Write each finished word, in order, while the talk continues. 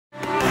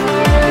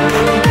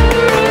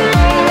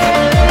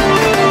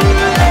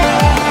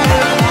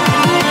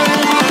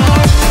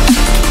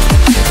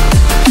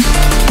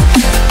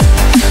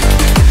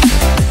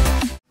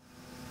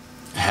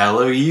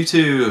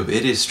YouTube?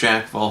 It is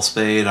Jack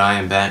Spade. I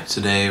am back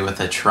today with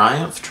a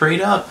Triumph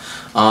Tradeup.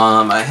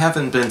 I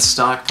haven't been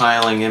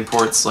stockpiling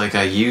imports like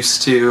I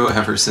used to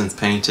ever since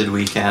Painted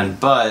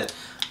Weekend, but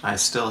I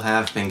still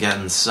have been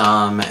getting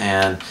some,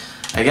 and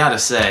I gotta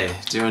say,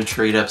 doing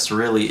trade-ups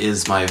really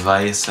is my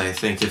vice. I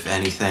think if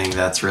anything,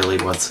 that's really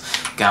what's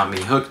got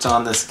me hooked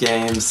on this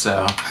game,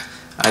 so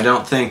I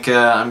don't think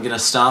I'm gonna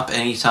stop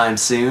anytime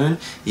soon,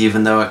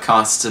 even though it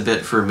costs a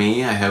bit for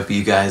me. I hope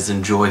you guys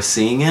enjoy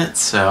seeing it.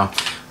 So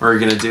we're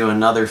gonna do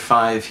another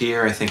 5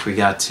 here. I think we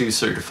got 2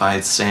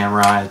 certified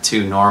samurai,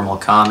 2 normal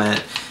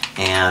comet,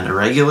 and a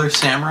regular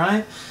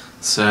samurai.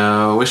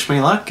 So wish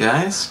me luck,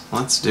 guys.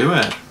 Let's do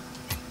it.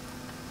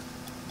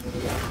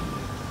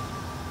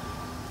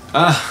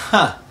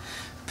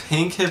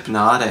 Pink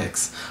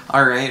Hypnotiks.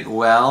 Alright,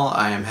 well,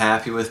 I am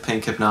happy with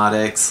Pink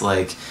Hypnotiks.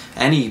 Like,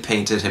 any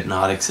painted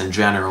Hypnotiks in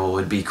general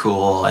would be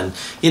cool, and,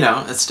 you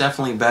know, it's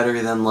definitely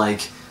better than,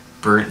 like,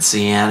 Burnt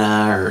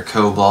Sienna or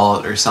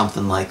Cobalt or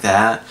something like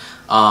that.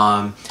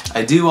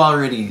 I do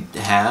already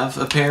have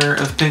a pair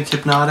of Pink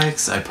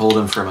Hypnotiks. I pulled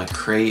them from a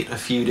crate a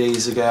few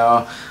days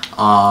ago.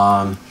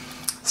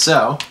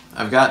 So,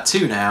 I've got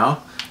 2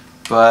 now,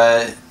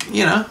 but,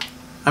 you know,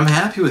 I'm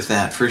happy with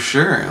that for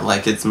sure.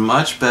 Like, it's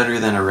much better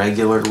than a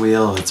regular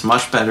wheel. It's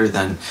much better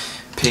than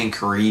pink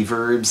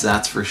reverbs,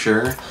 that's for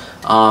sure.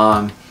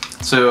 So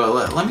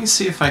let me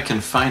see if I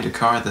can find a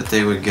car that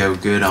they would go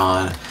good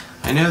on.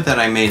 I know that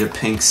I made a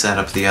pink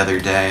setup the other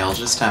day. I'll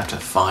just have to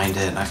find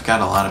it. I've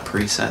got a lot of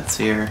presets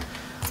here.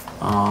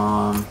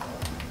 Come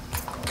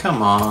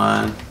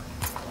on.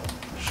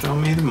 Show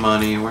me the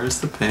money.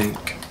 Where's the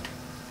pink?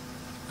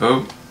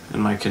 Oh,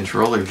 and my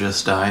controller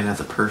just died at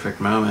the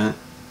perfect moment.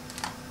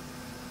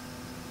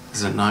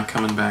 Is it not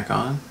coming back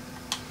on?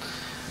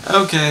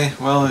 Okay,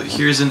 well,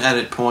 here's an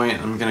edit point.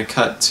 I'm gonna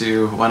cut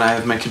to when I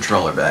have my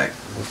controller back.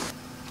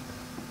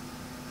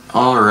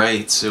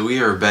 Alright, so we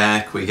are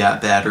back. We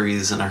got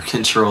batteries in our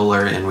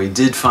controller, and we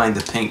did find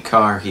the pink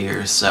car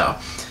here. So,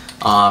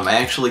 I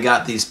actually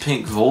got these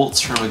pink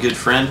Volts from a good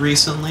friend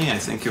recently. I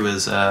think it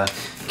was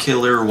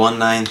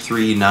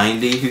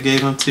Killer19390 who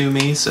gave them to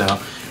me, so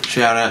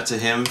shout out to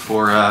him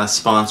for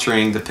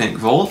sponsoring the pink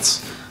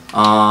Volts.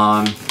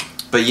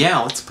 But yeah,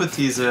 let's put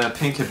these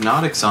Pink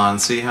Hypnotiks on,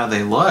 see how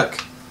they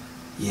look.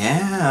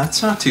 Yeah,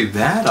 that's not too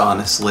bad,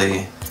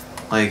 honestly.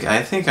 Like,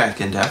 I think I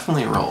can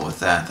definitely roll with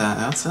that.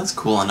 That's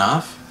cool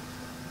enough.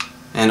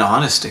 And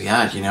honest to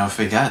God, you know, if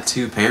I got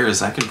 2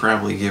 pairs, I could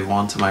probably give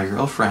one to my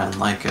girlfriend.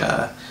 Like,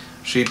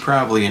 she'd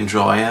probably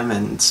enjoy them,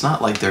 and it's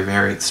not like they're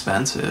very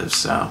expensive,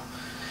 so.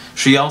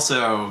 She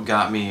also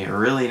got me a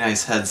really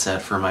nice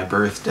headset for my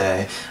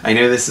birthday. I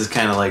know this is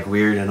kind of like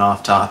weird and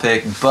off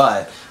topic,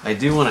 but I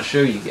do want to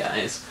show you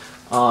guys.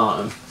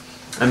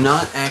 I'm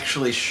not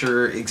actually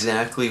sure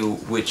exactly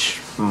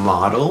which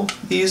model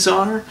these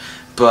are,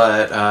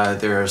 but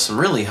there are some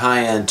really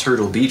high-end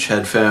Turtle Beach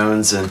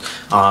headphones, and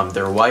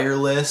they're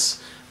wireless.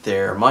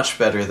 They're much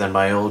better than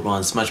my old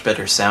ones, much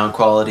better sound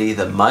quality.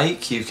 The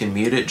mic, you can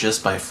mute it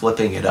just by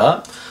flipping it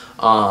up,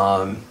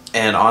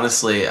 and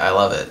honestly, I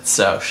love it.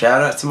 So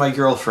shout out to my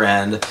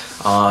girlfriend.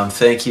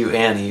 Thank you,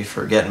 Annie,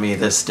 for getting me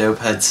this dope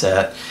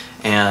headset.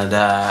 And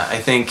I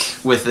think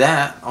with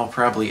that, I'll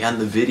probably end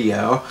the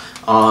video.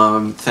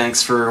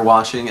 Thanks for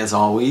watching, as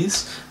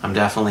always. I'm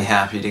definitely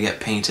happy to get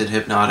painted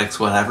Hypnotiks,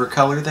 whatever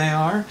color they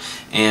are.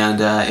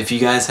 And if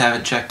you guys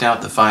haven't checked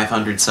out the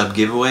 500 sub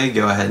giveaway,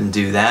 go ahead and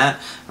do that.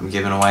 I'm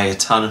giving away a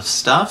ton of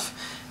stuff.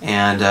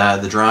 And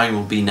the drawing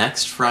will be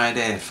next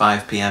Friday at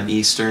 5 p.m.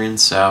 Eastern,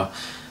 so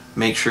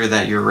make sure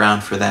that you're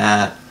around for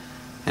that.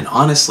 And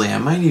honestly, I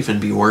might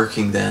even be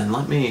working then.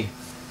 Let me...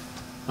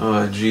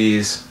 Oh,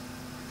 geez.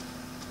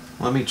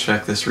 Let me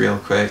check this real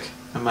quick.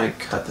 I might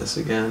cut this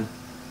again.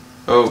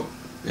 Oh,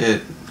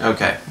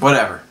 okay,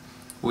 whatever.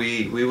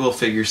 We will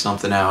figure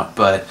something out,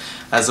 but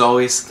as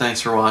always,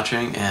 thanks for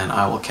watching, and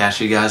I will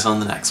catch you guys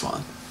on the next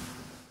one.